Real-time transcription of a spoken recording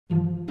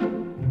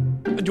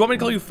Do you want me to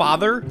call you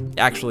Father?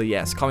 Actually,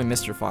 yes. Call me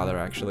Mr. Father,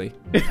 actually.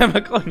 I'm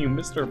not calling you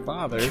Mr.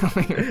 Father.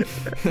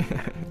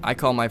 I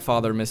call my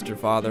father Mr.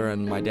 Father,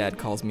 and my dad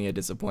calls me a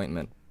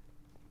disappointment.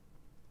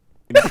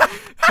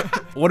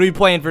 What are we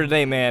playing for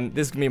today, man?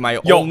 This is gonna be my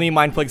only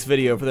Mineplex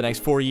video for the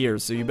next 4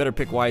 years, so you better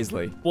pick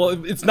wisely.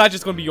 Well, it's not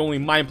just gonna be your only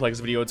Mineplex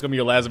video, it's gonna be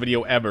your last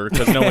video ever,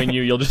 because knowing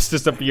you, you'll just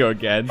disappear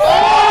again.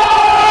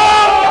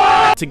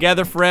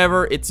 Together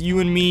forever, it's you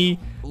and me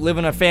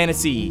living a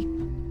fantasy.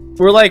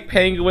 We're like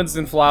penguins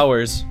and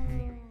flowers.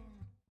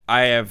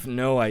 I have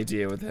no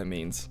idea what that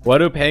means. What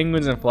do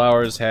penguins and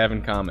flowers have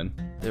in common?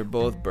 They're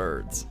both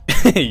birds.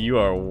 You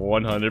are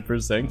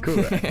 100%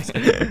 correct.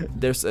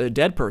 There's a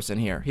dead person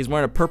here. He's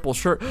wearing a purple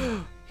shirt.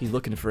 He's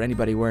looking for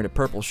anybody wearing a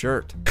purple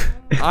shirt.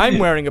 I'm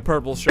wearing a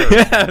purple shirt.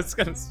 Yeah, I was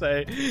gonna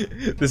say,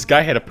 this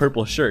guy had a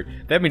purple shirt.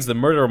 That means the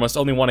murderer must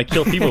only want to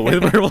kill people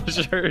with purple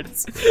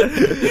shirts.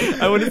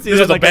 I wouldn't see this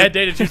that is like a bad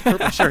day to choose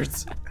purple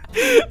shirts.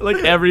 Like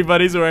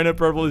everybody's wearing a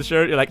purple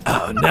shirt. You're like,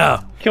 oh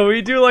no. Can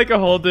we do like a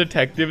whole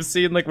detective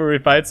scene, like where we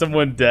find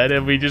someone dead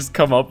and we just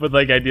come up with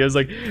like ideas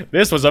like,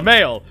 this was a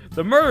male.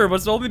 The murderer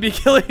must only be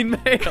killing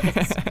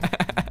males.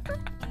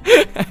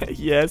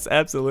 Yes,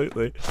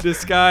 absolutely.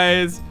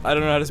 Disguise. I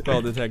don't know how to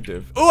spell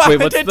detective. Oh,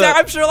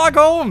 I'm Sherlock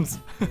Holmes.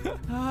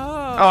 Oh,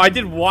 I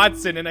did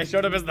Watson and I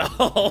showed up as the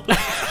Hulk.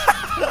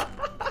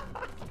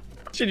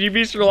 Should you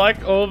be Sherlock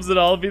Holmes and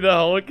I'll be the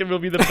Hulk and we'll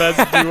be the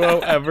best duo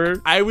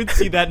ever? I would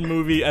see that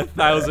movie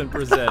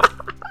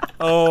 1000%.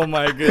 Oh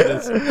my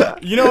goodness.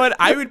 You know what?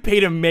 I would pay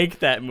to make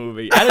that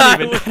movie. I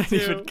don't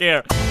even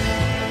care.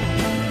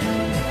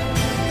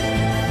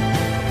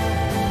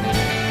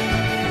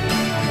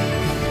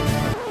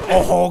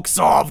 A Hulk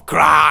solve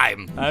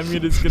crime. I'm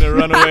just gonna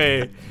run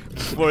away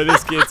before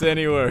this gets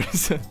any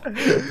worse.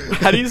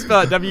 How do you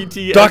spell it?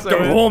 WT?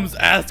 Dr. Holmes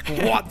ask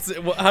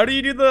Watson. How do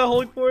you do the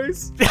Hulk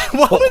voice?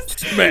 What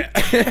was man?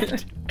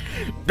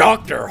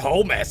 Dr.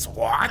 Holmes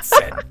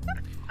Watson.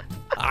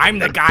 I'm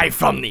the guy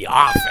from The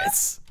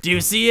Office. Do you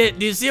see it?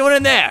 Do you see one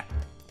in there?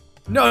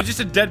 No,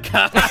 just a dead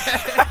guy.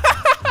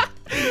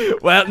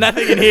 Well,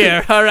 nothing in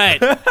here. All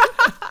right.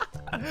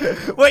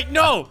 Wait,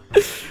 no.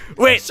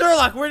 Wait.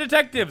 Sherlock, we're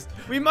detectives.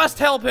 We must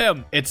help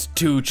him. It's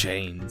 2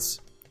 chains.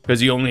 Because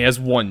he only has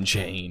 1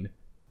 chain.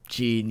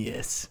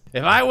 Genius.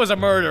 If I was a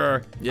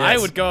murderer, I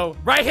would go,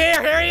 right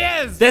here, here he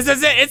is! This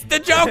is it, it's the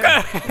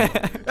Joker!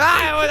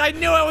 I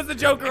knew it was the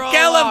Joker all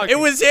Kill along. him! It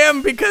was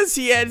him because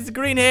he had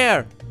green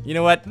hair. You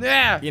know what?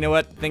 Yeah. You know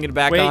what? Thinking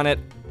back on it,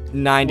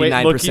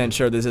 99%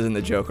 sure this isn't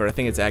the Joker. I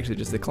think it's actually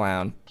just the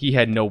clown. He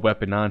had no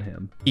weapon on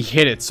him. He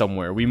hid it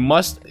somewhere. We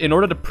must, in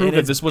order to prove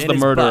that this was the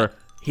murderer. Butt.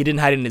 He didn't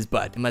hide it in his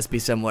butt. It must be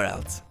somewhere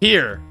else.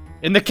 Here,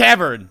 in the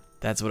cavern.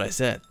 That's what I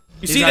said.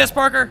 You see this,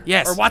 Parker?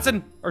 Yes. Or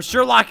Watson? Or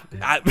Sherlock? Do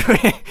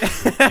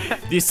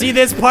you see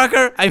this,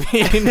 Parker? I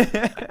mean,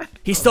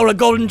 he stole a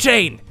golden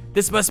chain.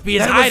 This must be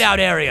his hideout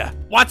area.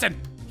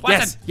 Watson!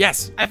 Watson!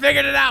 Yes. I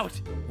figured it out!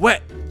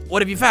 What?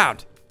 What have you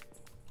found?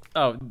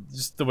 Oh,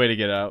 just the way to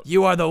get out.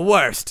 You are the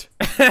worst.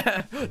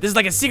 This is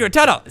like a secret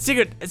tunnel, a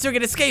secret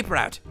escape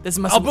route.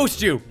 I'll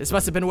boost you. This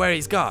must have been where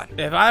he's gone.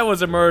 If I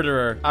was a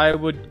murderer, I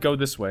would go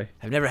this way.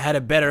 I've never had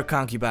a better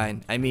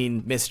concubine. I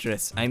mean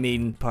mistress. I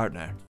mean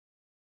partner.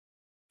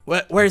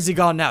 Where is he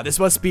gone now? This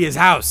must be his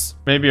house.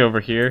 Maybe over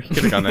here. He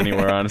could have gone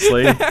anywhere,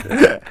 honestly. Like,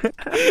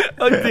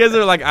 the others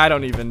are like, I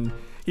don't even.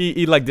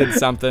 He like did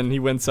something. He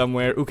went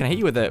somewhere. Ooh, can I hit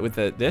you with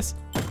this?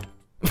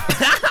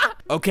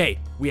 Okay,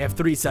 we have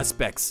 3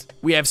 suspects.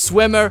 We have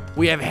Swimmer,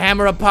 we have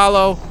Hammer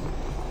Apollo,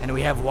 and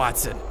we have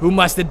Watson. Who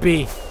must it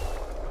be?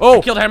 Oh,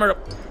 I killed Hammer.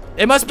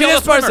 It must be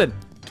this person.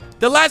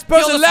 The last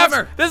person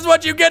left. This is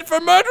what you get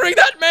for murdering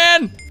that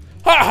man.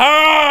 Ha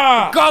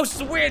ha!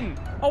 Ghosts win.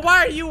 Oh,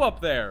 why are you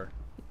up there?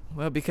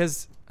 Well,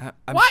 because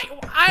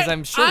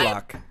I'm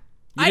Sherlock.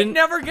 I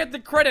never get the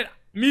credit.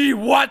 Me,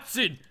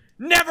 Watson,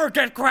 never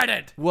get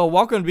credit. Well,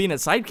 welcome to being a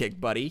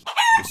sidekick, buddy.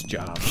 This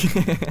job.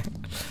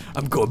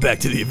 I'm going back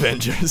to the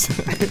Avengers.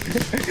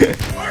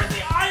 Where's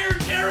the Iron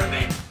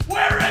Pyramid?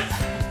 Where is